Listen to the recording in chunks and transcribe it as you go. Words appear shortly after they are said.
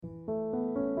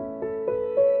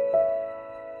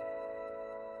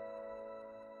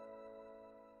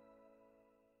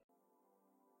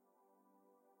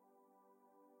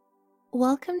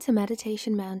Welcome to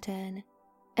Meditation Mountain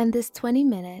and this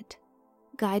 20-minute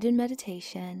guided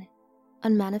meditation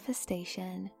on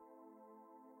manifestation.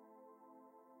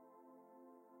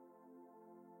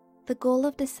 The goal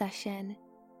of this session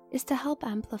is to help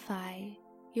amplify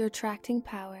your attracting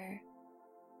power.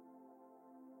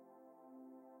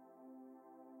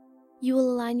 You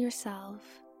will align yourself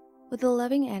with the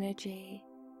loving energy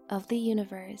of the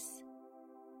universe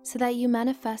so that you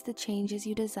manifest the changes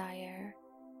you desire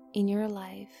in your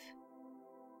life.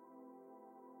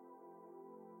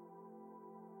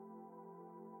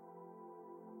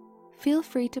 Feel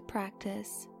free to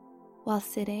practice while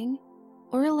sitting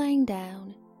or lying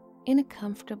down in a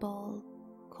comfortable,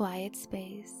 quiet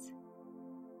space.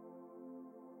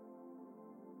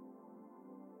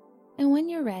 And when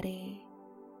you're ready,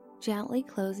 gently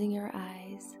closing your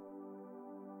eyes.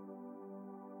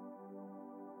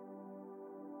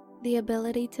 The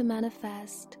ability to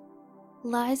manifest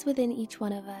lies within each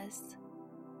one of us.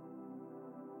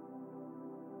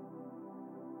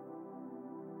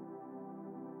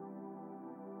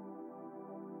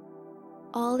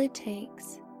 All it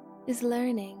takes is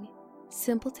learning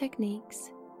simple techniques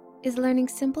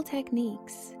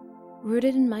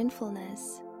rooted in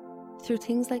mindfulness through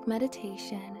things like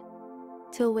meditation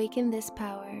to awaken this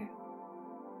power.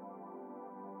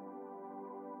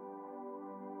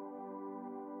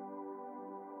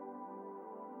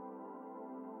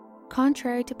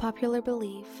 Contrary to popular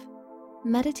belief,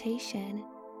 meditation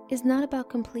is not about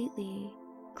completely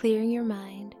clearing your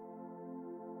mind.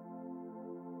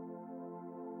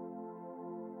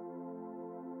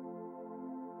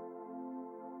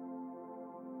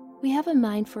 We have a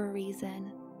mind for a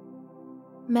reason.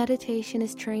 Meditation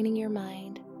is training your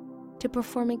mind to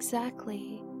perform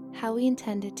exactly how we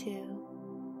intend it to,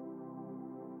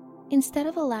 instead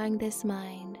of allowing this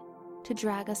mind to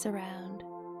drag us around.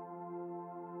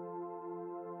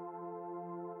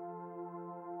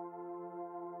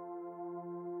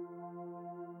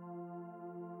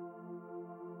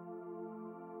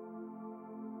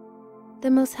 The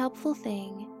most helpful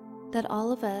thing that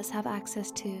all of us have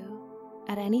access to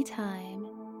at any time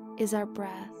is our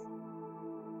breath.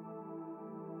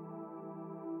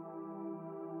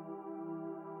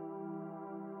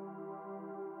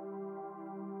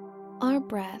 Our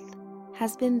breath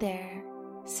has been there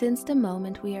since the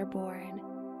moment we are born,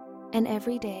 and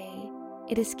every day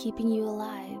it is keeping you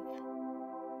alive.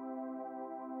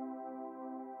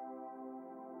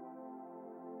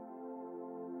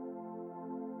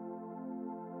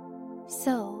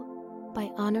 So,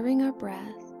 by honoring our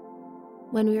breath,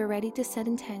 when we are ready to set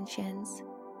intentions,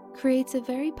 creates a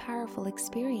very powerful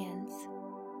experience.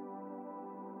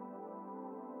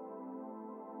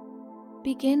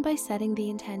 Begin by setting the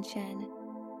intention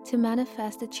to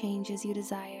manifest the changes you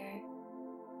desire.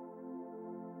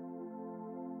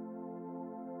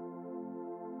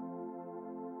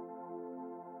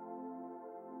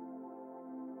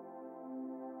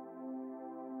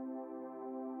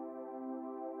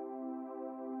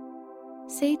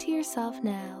 Say to yourself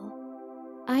now,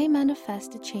 I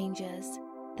manifest the changes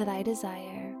that I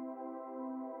desire.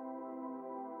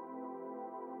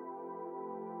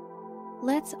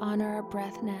 Let's honor our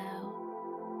breath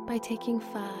now by taking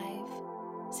 5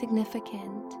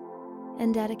 significant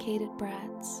and dedicated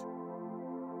breaths.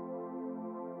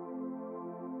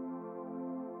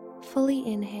 Fully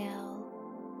inhale,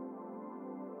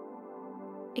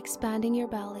 expanding your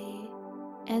belly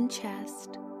and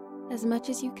chest as much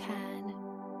as you can,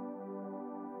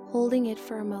 holding it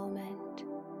for a moment,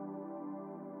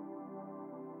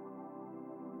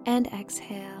 and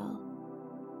exhale,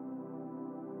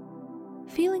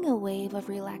 feeling a wave of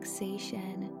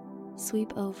relaxation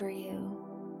sweep over you.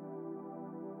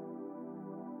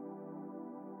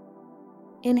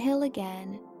 Inhale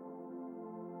again,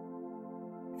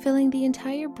 filling the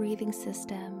entire breathing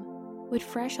system with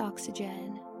fresh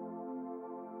oxygen.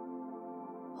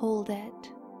 Hold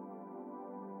it,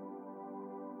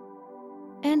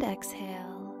 and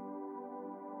exhale,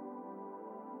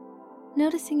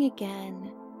 noticing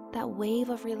again that wave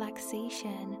of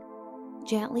relaxation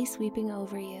gently sweeping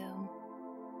over you.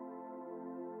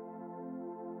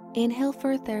 Inhale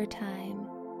for a 3rd time,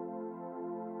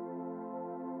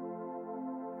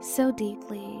 so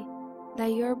deeply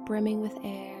that you're brimming with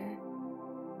air.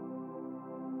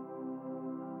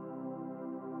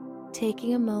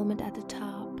 Taking a moment at the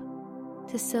top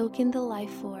to soak in the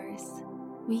life force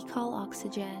we call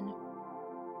oxygen.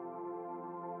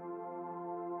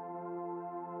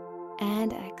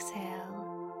 And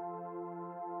exhale,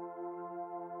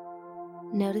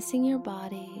 noticing your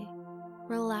body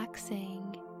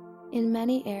relaxing in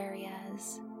many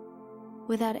areas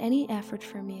without any effort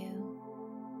from you.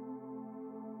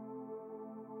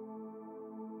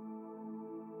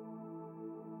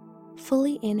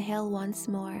 Fully inhale once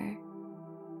more.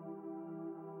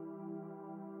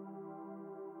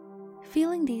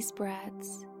 Feeling these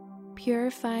breaths,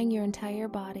 purifying your entire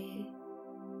body.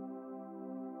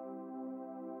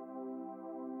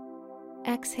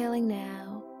 Exhaling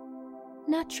now,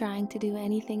 not trying to do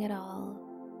anything at all.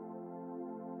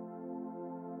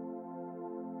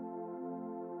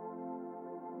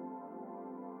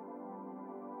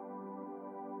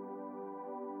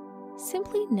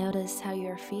 Simply notice how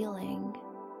you're feeling.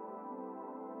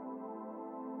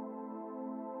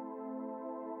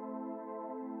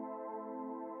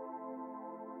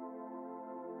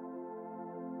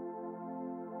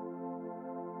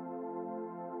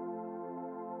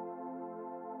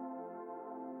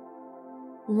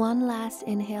 One last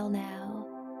inhale now,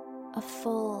 a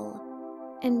full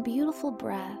and beautiful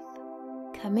breath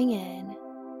coming in.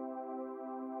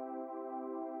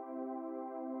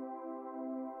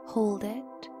 Hold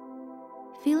it,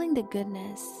 feeling the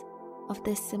goodness of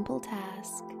this simple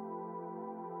task.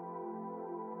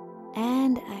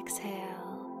 And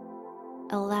exhale,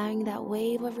 allowing that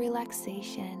wave of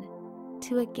relaxation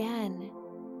to again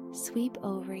sweep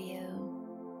over you.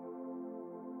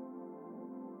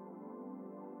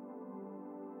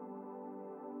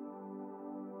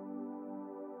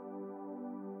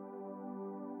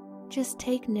 Just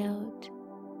take note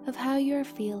of how you're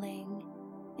feeling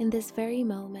in this very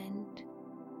moment.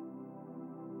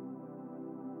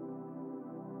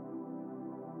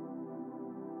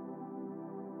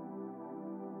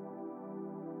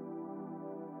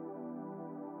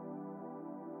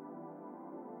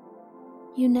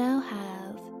 You now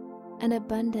have an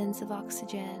abundance of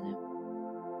oxygen.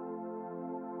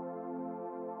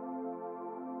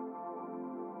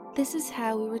 This is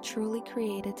how we were truly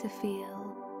created to feel.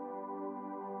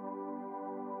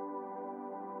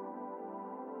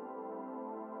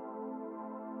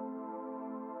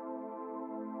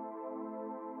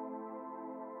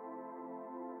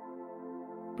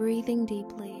 Breathing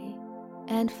deeply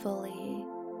and fully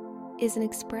is an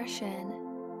expression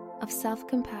of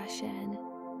self-compassion.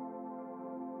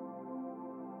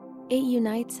 It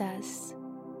unites us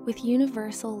with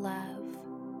universal love.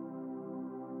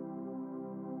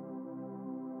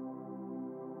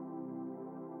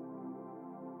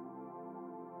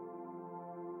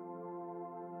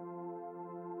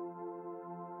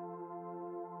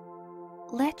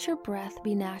 Let your breath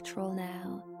be natural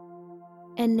now,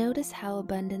 and notice how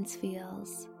abundance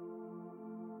feels.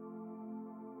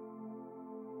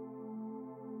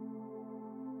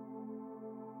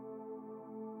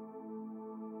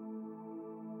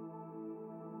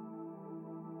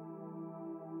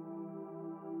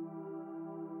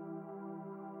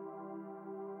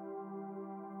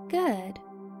 Good.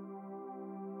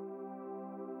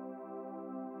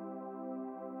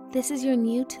 This is your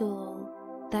new tool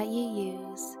that you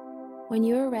use when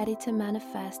you are ready to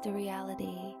manifest the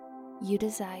reality you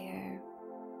desire.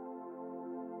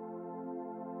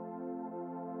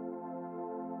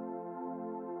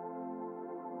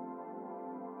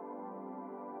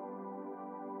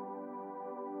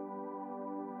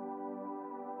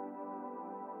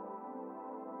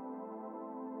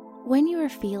 When you are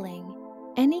feeling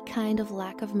any kind of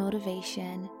lack of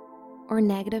motivation or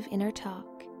negative inner talk,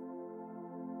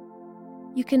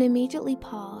 you can immediately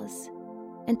pause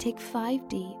and take 5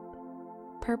 deep,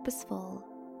 purposeful,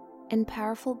 and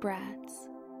powerful breaths.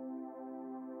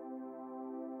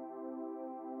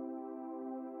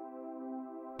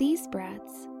 These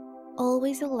breaths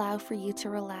always allow for you to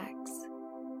relax.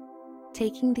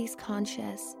 Taking these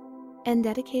conscious and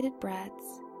dedicated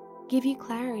breaths give you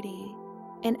clarity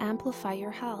and amplify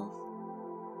your health.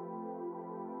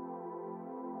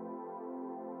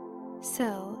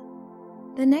 So,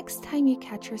 the next time you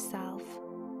catch yourself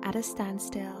at a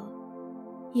standstill,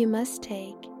 you must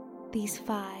take these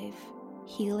 5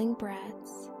 healing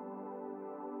breaths.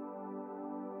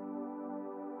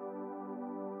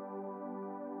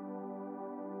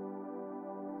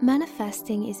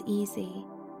 Manifesting is easy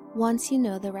once you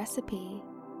know the recipe.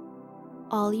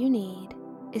 All you need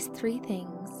is 3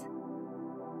 things: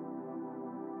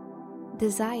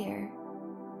 desire,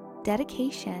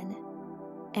 dedication,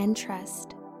 and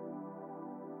trust.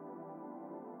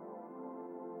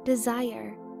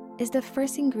 Desire is the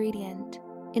first ingredient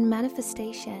in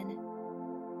manifestation.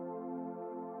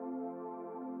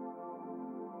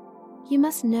 You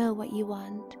must know what you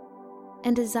want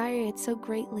and desire it so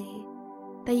greatly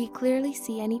that you clearly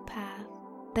see any path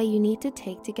that you need to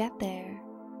take to get there.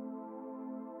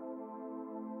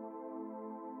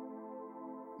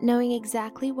 Knowing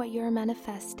exactly what you're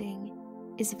manifesting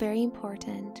is very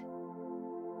important.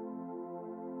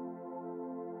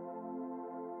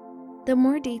 The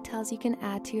more details you can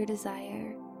add to your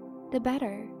desire, the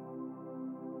better.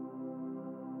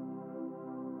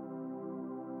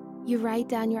 You write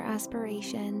down your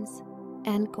aspirations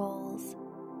and goals,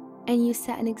 and you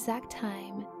set an exact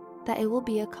time that it will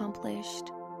be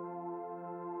accomplished.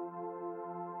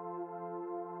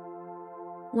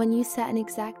 When you set an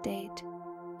exact date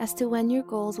as to when your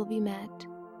goals will be met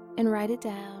and write it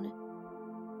down,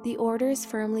 the order is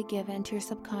firmly given to your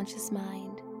subconscious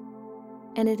mind,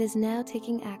 and it is now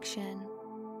taking action.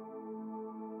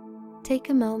 Take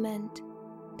a moment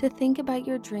to think about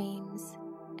your dreams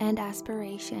and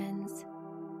aspirations,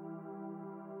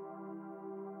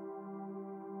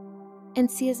 and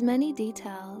see as many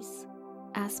details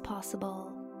as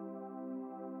possible.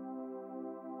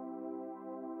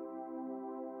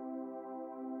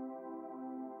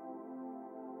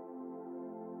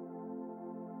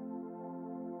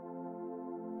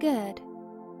 Good.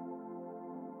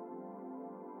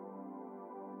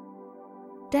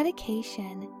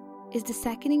 Dedication is the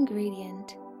second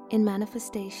ingredient in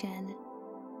manifestation.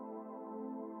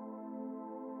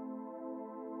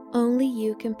 Only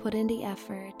you can put in the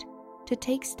effort to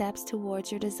take steps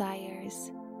towards your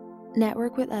desires,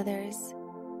 network with others,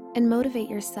 and motivate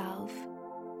yourself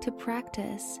to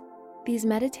practice these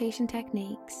meditation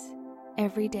techniques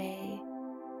every day.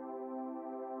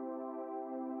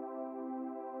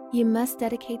 You must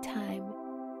dedicate time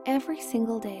every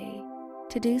single day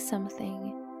to do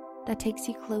something that takes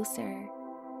you closer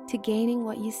to gaining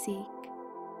what you seek.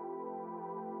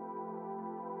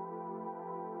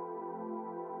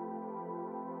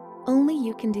 Only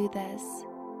you can do this.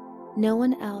 No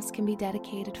one else can be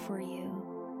dedicated for you.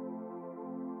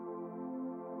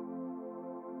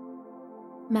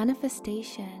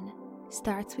 Manifestation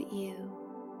starts with you.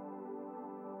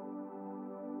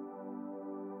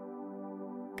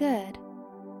 Good.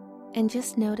 And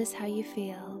just notice how you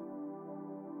feel.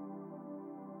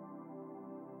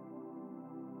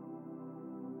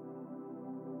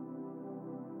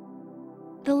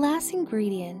 The last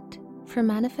ingredient for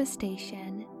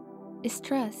manifestation is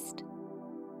trust.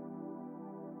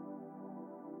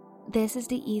 This is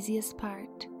the easiest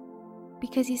part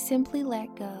because you simply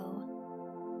let go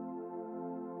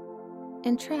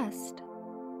and trust.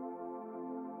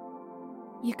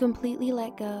 You completely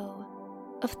let go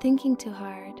of thinking too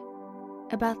hard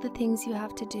about the things you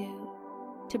have to do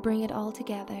to bring it all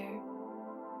together,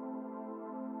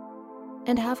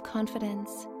 and have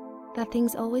confidence that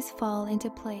things always fall into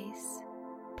place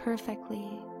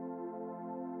perfectly.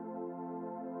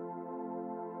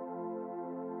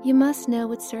 You must know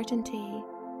with certainty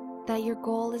that your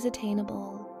goal is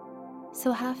attainable,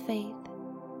 so have faith.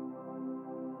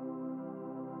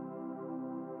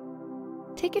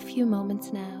 Take a few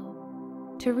moments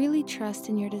now to really trust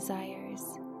in your desires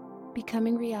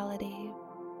becoming reality.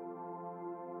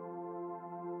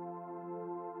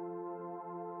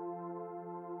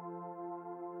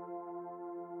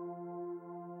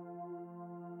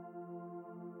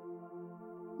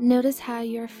 Notice how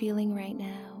you're feeling right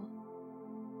now.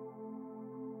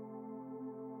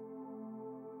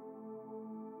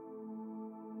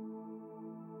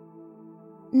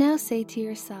 Now say to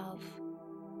yourself,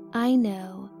 I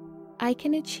know I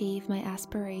can achieve my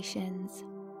aspirations.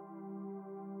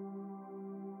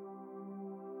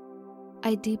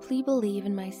 I deeply believe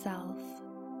in myself.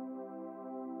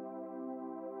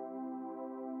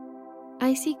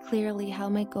 I see clearly how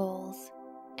my goals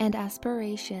and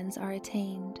aspirations are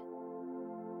attained.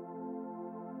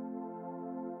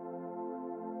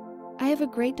 I have a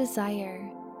great desire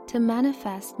to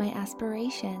manifest my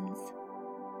aspirations.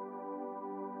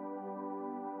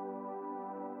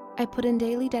 I put in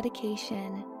daily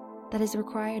dedication that is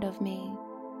required of me.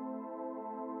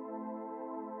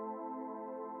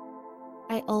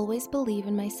 I always believe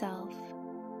in myself.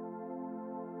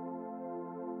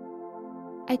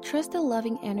 I trust the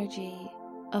loving energy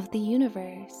of the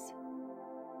universe.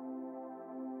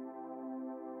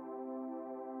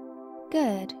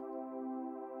 Good.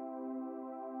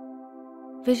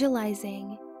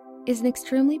 Visualizing is an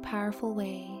extremely powerful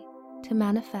way to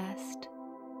manifest.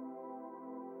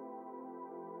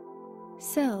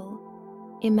 So,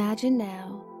 imagine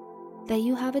now that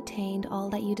you have attained all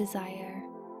that you desire.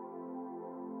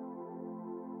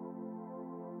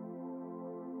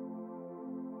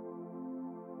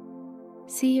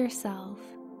 See yourself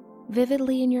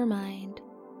vividly in your mind,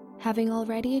 having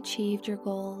already achieved your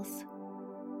goals.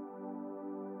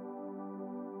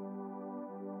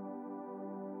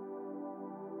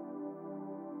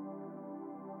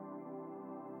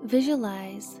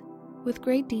 Visualize with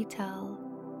great detail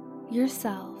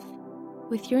yourself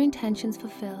with your intentions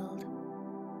fulfilled.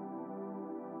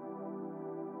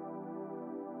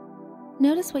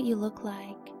 Notice what you look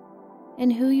like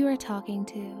and who you are talking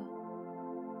to.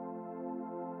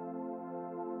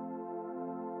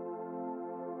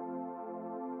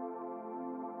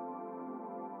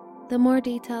 The more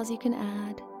details you can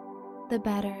add, the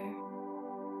better.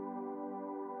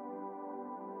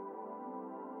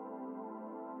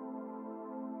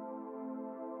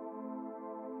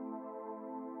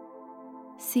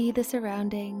 See the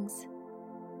surroundings,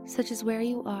 such as where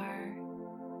you are,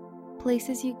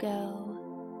 places you go,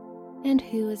 and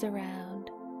who is around.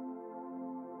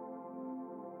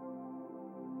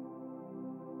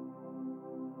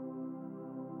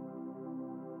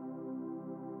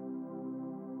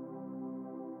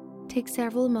 Take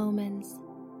several moments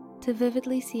to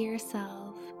vividly see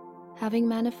yourself having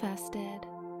manifested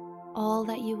all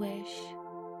that you wish.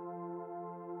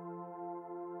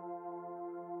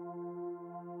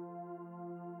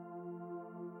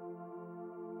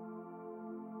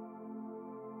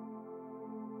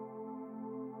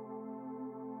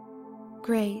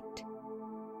 Great.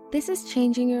 This is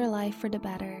changing your life for the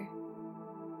better.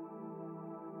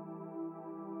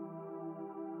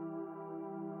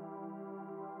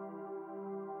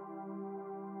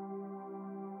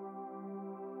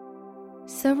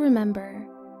 So remember,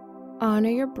 honor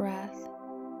your breath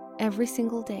every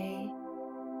single day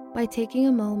by taking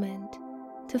a moment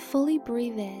to fully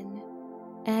breathe in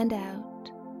and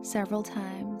out several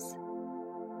times.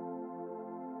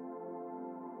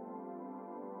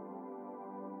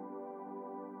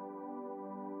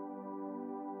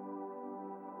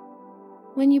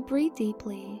 When you breathe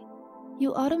deeply,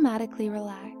 you automatically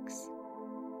relax,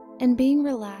 and being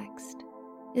relaxed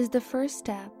is the first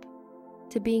step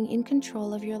to being in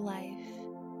control of your life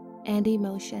and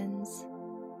emotions.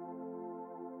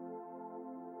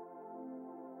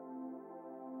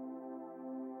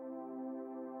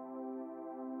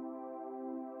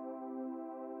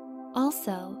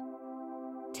 Also,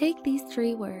 take these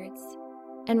 3 words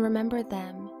and remember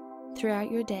them throughout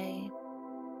your day: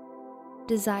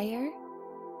 desire,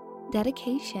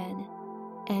 dedication,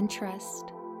 and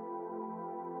trust.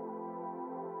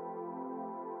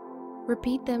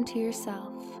 Repeat them to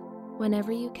yourself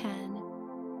whenever you can.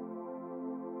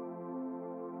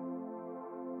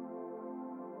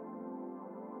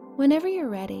 Whenever you're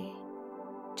ready,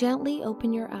 gently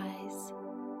open your eyes.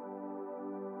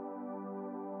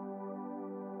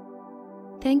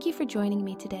 Thank you for joining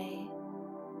me today.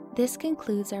 This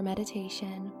concludes our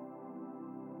meditation.